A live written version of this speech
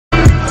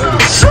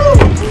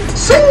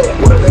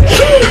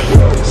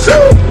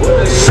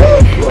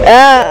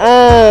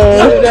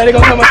Daddy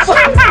gonna come up.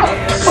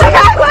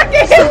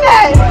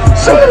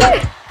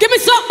 Give me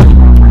some.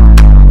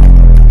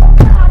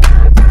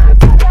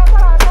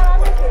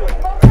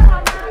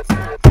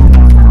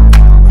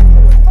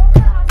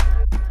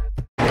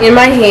 In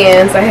my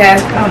hands, I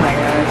have, oh my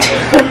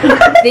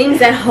god, things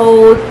that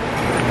hold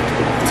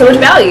so much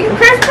value.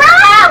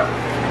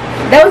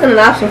 That wasn't an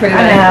option for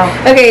tonight. I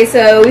know. Okay,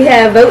 so we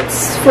have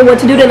votes for what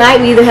to do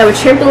tonight. We either have a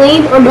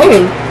trampoline or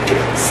bowling.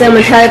 So I'm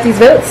gonna try out these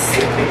votes.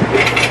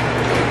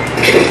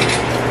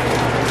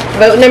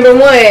 Vote number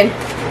 1,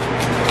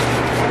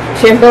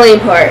 trampoline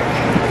park.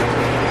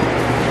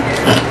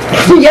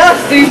 Y'all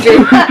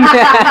stupid.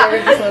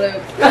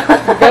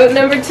 Vote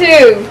number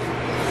 2,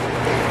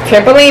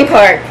 trampoline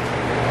park.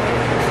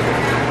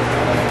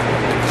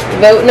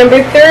 Vote number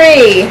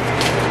 3.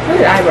 What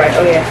did I write?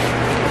 Oh yeah.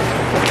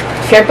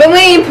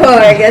 Trampoline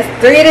park. That's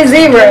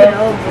 3-0.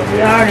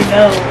 We already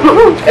know.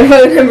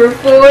 Vote number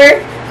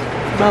 4.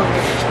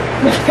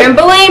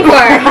 Trampoline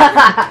park.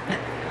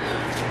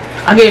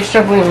 I gave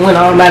trampoline win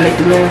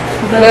automatically, man.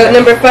 Vote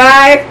number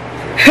 5.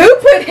 Who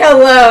put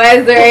hello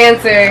as their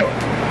answer?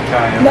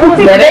 No,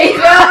 that ain't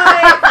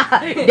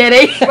right. That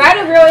ain't. Write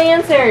a real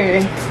answer.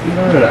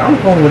 I'm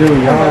going with it,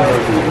 y'all.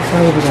 It's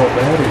not even gonna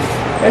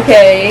matter.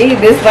 Okay,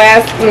 this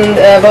last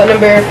vote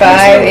number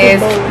 5 is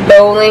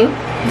bowling.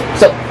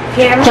 So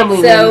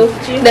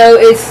no,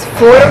 it's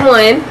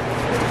 4-1.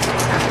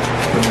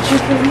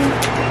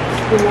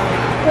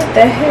 What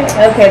the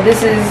heck? Okay,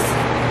 this is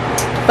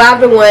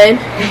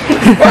 5-1.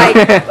 Like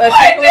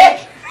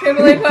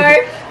trampoline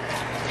park.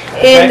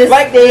 And the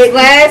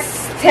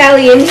last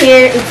tally in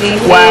here is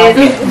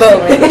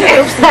bowling.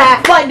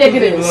 Flight deck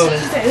it is.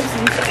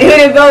 Who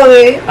did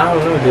bowling? I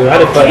don't know, dude. I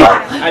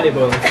did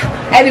bowling.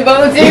 I did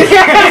bowling too.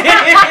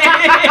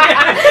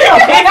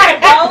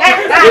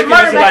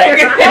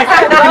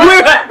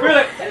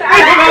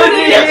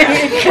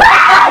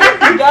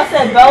 Y'all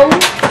said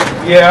bowling?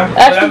 Yeah.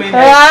 But I mean,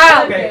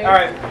 okay,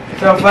 alright.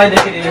 So flight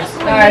deck it is.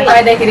 Alright,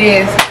 flight deck it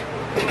is.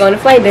 Going to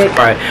flight deck.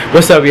 Alright,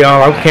 what's up,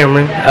 y'all? I'm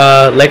Cameron,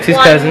 Lexi's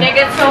cousin,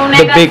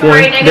 the big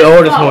one, the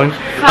oldest one.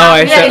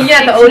 Alright, so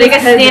the oldest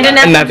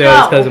cousin. not the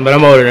oldest cousin, but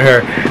I'm older than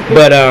her.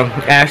 But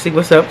Ashley,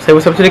 what's up? Say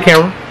what's up to the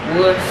camera.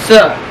 What's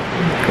up?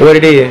 What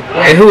it is?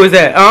 And who is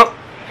that?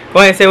 Go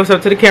ahead and say what's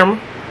up to the camera.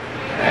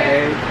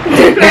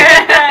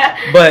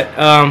 But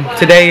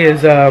today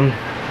is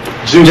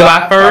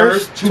July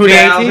 1st,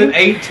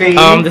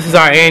 2018. This is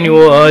our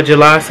annual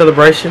July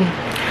celebration.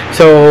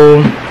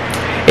 So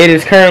it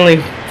is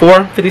currently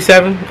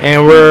 4:57,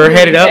 and we're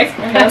headed up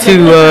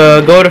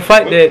to go to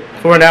flight deck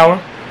for an hour.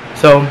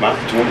 So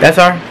that's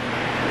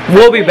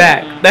we'll be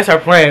back. That's our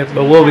plan,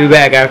 but we'll be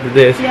back after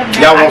this.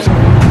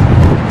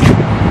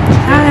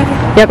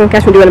 Y'all gonna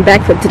catch me doing a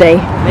backflip today.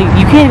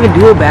 You can't even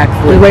do a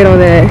backflip. Wait on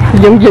that.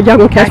 Y'all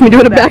gonna catch me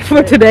doing a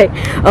backflip today.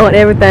 On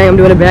everything, I'm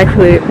doing a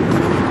backflip.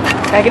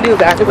 I can do a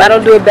backflip. If I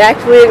don't do a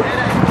backflip,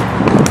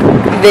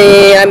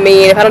 then I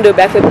mean, if I don't do a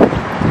backflip,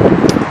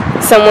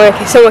 someone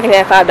can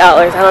have $5.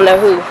 I don't know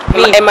who.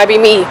 It might be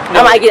me.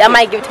 No. I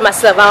might give it to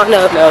myself. I don't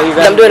know. No,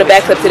 I'm doing a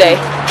backflip today.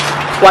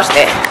 Watch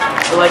that.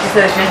 So like you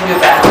said, she should do a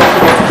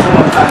backflip.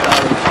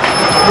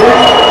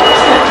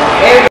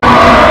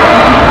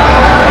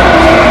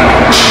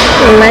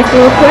 Nice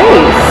little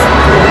place.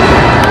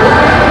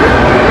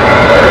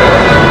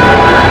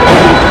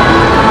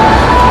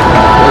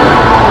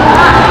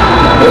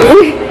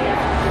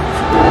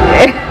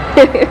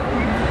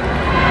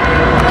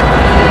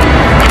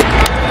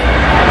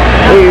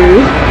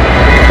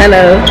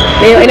 Hello.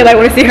 Ain't nobody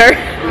want to see her?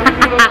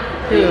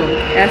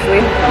 Ashley.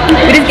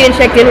 We're just getting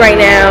checked in right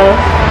now.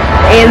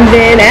 And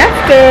then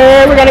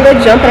after, we're gonna go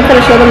jump, and I'm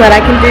gonna show them that I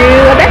can do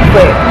a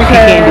backflip. She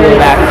can't do a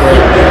backflip.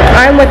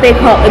 I'm what they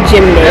call a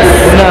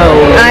gymnast.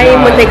 No. I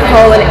am what they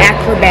call an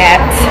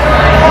acrobat.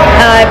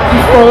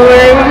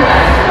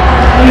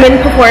 When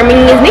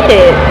performing is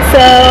needed. So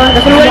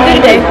that's what we're gonna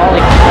do today.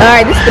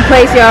 Alright, this is the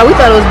place, y'all. We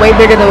thought it was way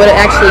bigger than what it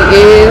actually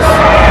is.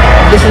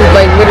 This is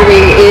like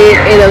literally it,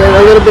 and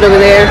a little bit over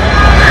there.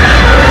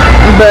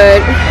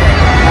 But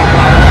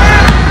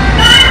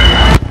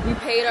we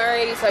paid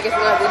already, so I guess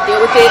we're gonna have to deal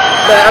with it.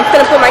 But I'm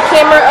gonna put my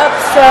camera up,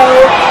 so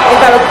if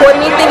I record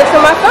anything, it's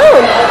on my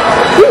phone.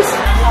 Peace.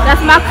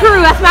 That's my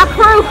crew. That's my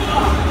crew.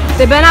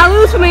 They better not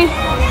lose for me.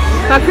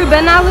 My crew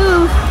better not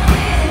lose.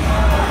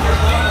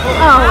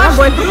 Oh, that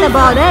boy put that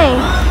ball, dang.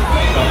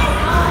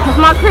 That's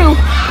my crew.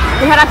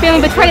 We had our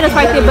family betrayed us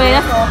right there, but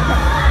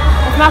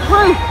that's my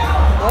crew.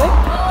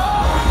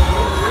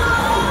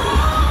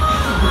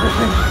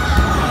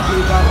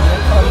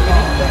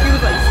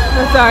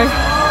 I'm sorry.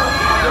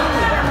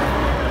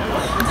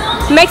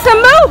 Make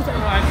some moves.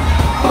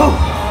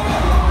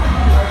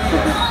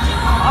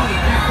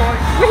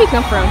 Where'd he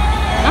come from?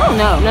 I don't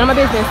know. None of my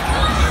business.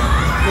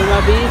 None of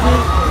my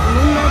business.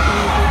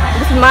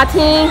 This is my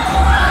team.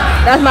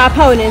 That's my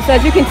opponent. So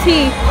as you can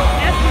see,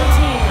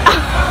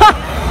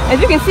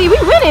 as you can see, we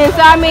winning.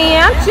 So I mean,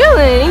 I'm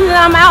chilling. Even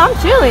though I'm out, I'm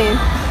chilling.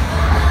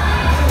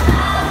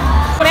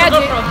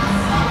 Magic.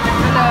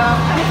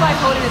 And he's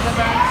like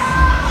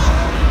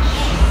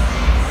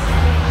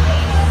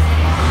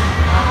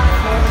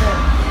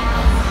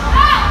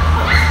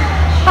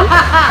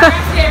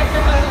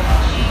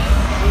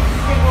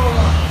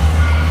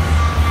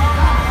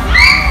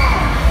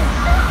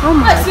Oh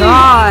my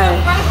god.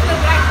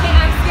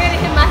 I'm scared to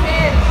hit my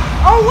head.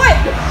 Oh, what?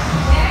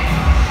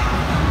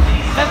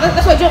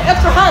 That's why I jump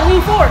extra high and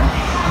lean forward.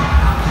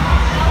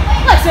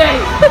 Let's say.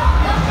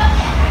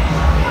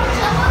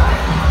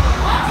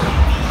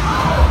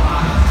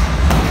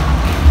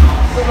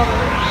 You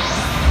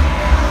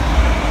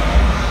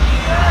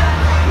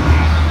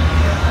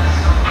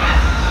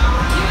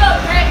go,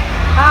 Greg.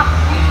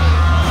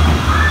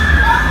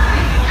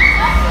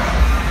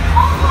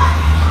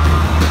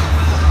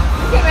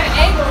 Look at an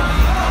angle.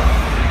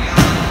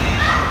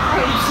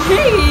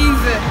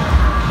 Jeez.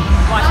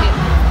 Watch it.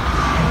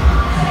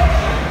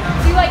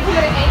 See, like, you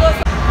at an angle?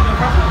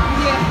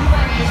 Yeah, you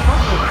like just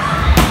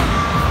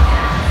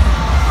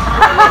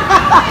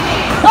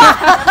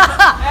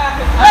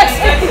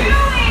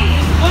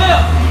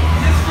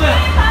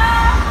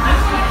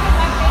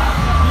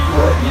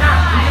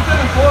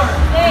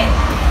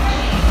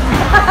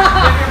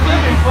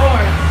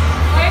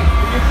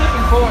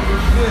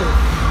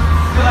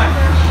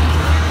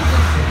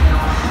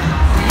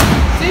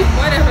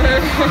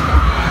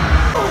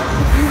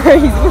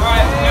crazy.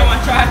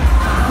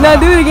 No,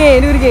 do it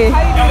again, do it again.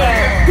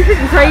 This is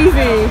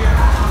crazy.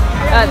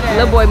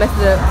 Little boy messed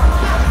it up.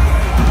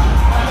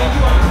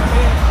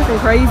 This is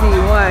crazy,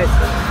 what?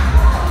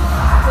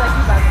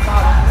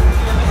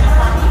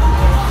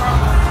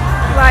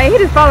 Like, he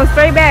just falling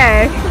straight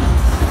back.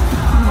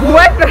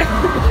 What the?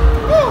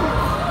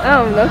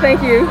 Oh, no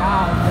thank you.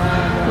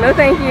 No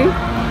thank you.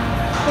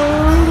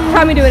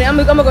 Try me doing it. I'm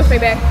gonna go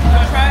straight back. You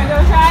gonna try it? You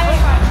gonna try it?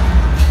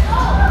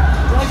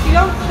 Like,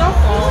 don't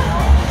fall.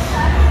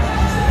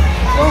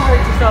 Don't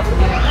hurt yourself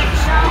again.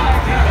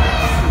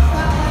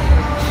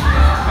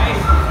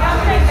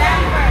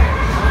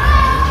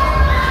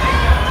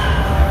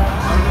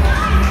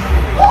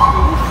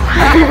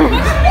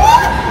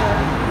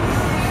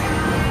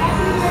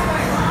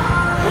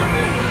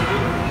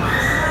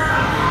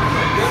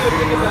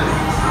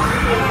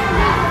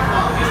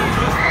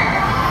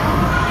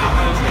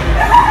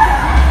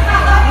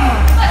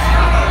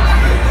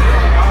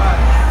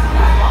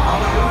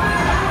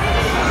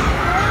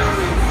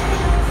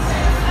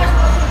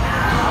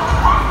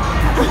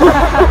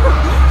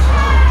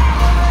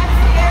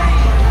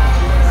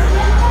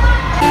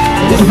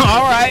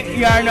 Alright,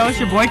 you already know it's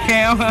your boy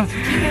Cam.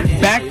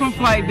 Back from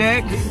flight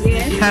deck.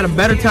 Had a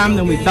better time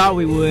than we thought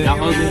we would. Huh?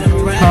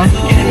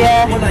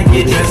 Yeah.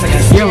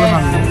 Yeah, we're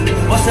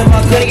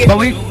hungry. But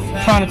we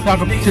trying to talk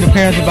to the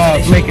parents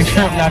about making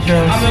shrimp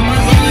nachos.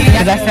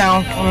 Cause that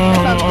sounds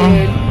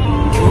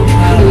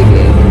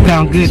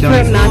sound good, don't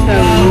it? Shrimp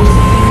nachos.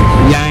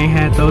 Y'all ain't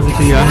had those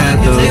until y'all had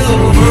those.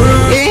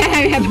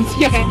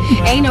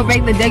 Yeah, ain't no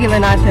regular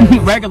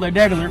nachos. regular.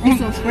 It's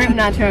some shrimp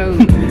nachos.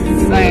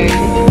 Like,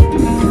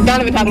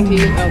 Donovan talking to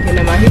you. Okay,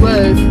 never mind. He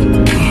was.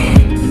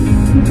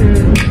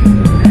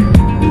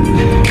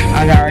 I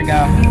already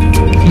got.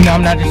 You know,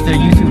 I'm not just a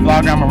YouTube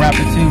vlogger. I'm a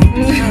rapper too.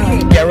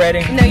 Get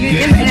ready. No,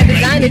 you have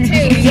designed it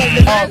too. You have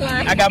design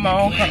line. I got my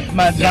own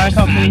design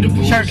company,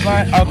 shirt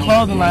line,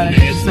 clothing line. I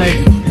should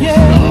say.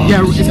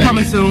 Yeah, it's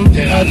coming soon.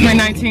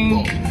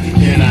 2019.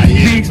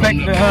 We expect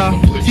to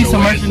see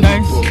some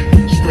merchandise.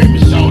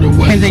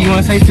 Anything you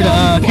want to say to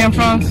the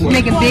Camtrons?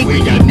 Making big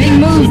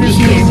moves this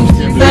year.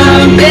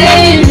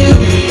 Someday new,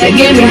 that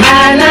get me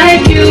high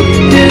like you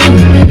do.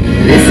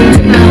 Listen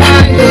to my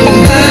heart go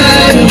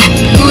bottom,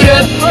 boot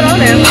up. Hold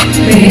on now.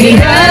 Baby,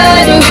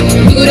 bottom,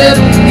 boot up.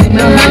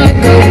 My heart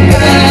go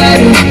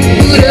bottom,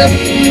 boot up.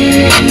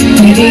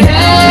 Baby,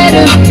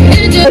 bottom.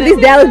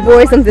 These Dallas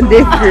boys something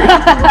different. Hit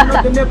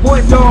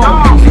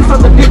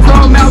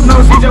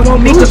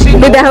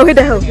that hoe, hit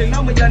that hoe.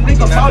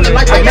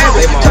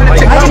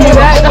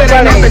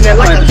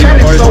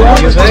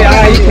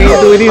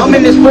 I'm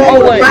in this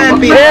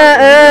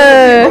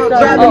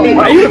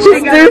You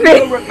stupid.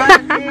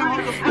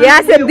 Yeah, I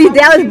said these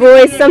Dallas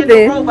boys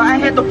something. I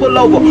had to pull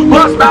over.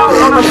 Bust out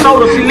on her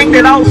shoulder. She licked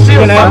it all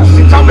silver.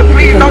 She told me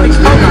please don't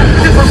expose her.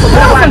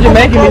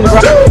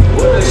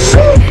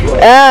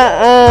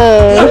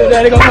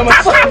 Daddy gonna come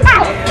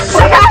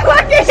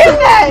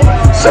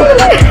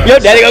Your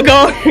daddy gonna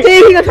go?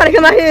 He gonna try to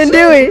come out here and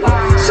do it.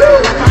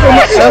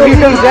 Oh, here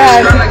comes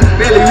Dad.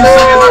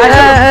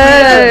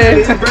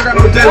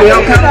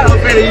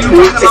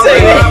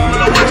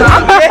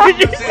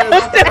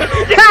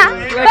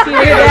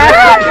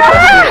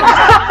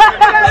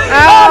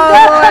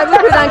 Oh,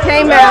 look who's on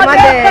camera, my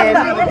dad.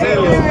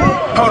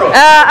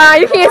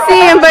 You can't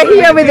see him, but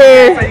he over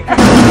there.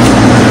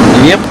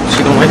 Yep,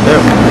 she gonna wait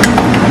there.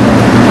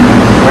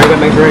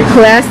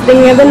 Last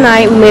thing of the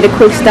night, we made a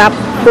quick stop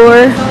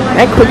for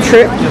a quick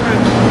trip.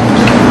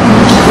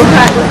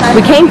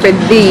 We came for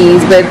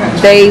these, but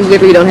they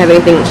literally don't have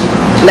anything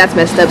that's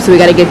messed up, so we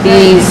gotta get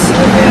these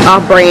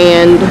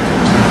off-brand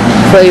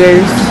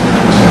flavors.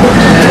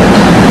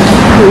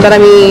 But I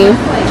mean,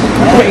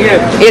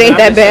 it ain't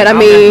that bad. I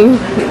mean,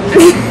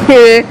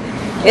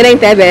 It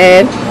ain't that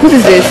bad. Whose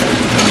is this?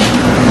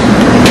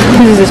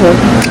 Whose is this one?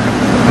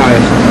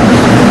 Alright.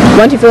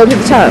 Why don't you fill it to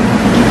the top?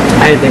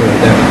 I didn't think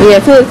about that.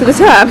 Yeah, fill it to the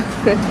top.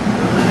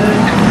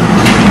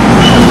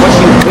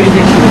 What do you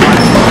think she was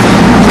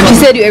like? She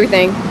said do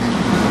everything.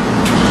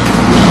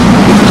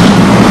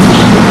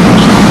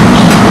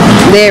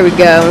 There we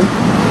go.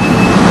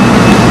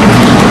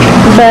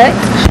 But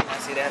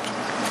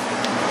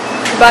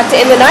about to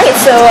end the night,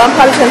 so I'm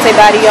probably gonna say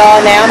bye to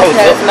y'all now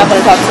because I'm not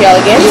gonna talk to y'all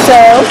again.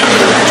 So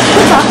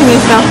Talk to me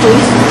yourself,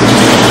 please.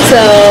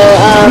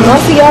 I'll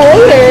see y'all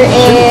later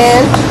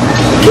and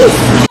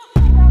peace.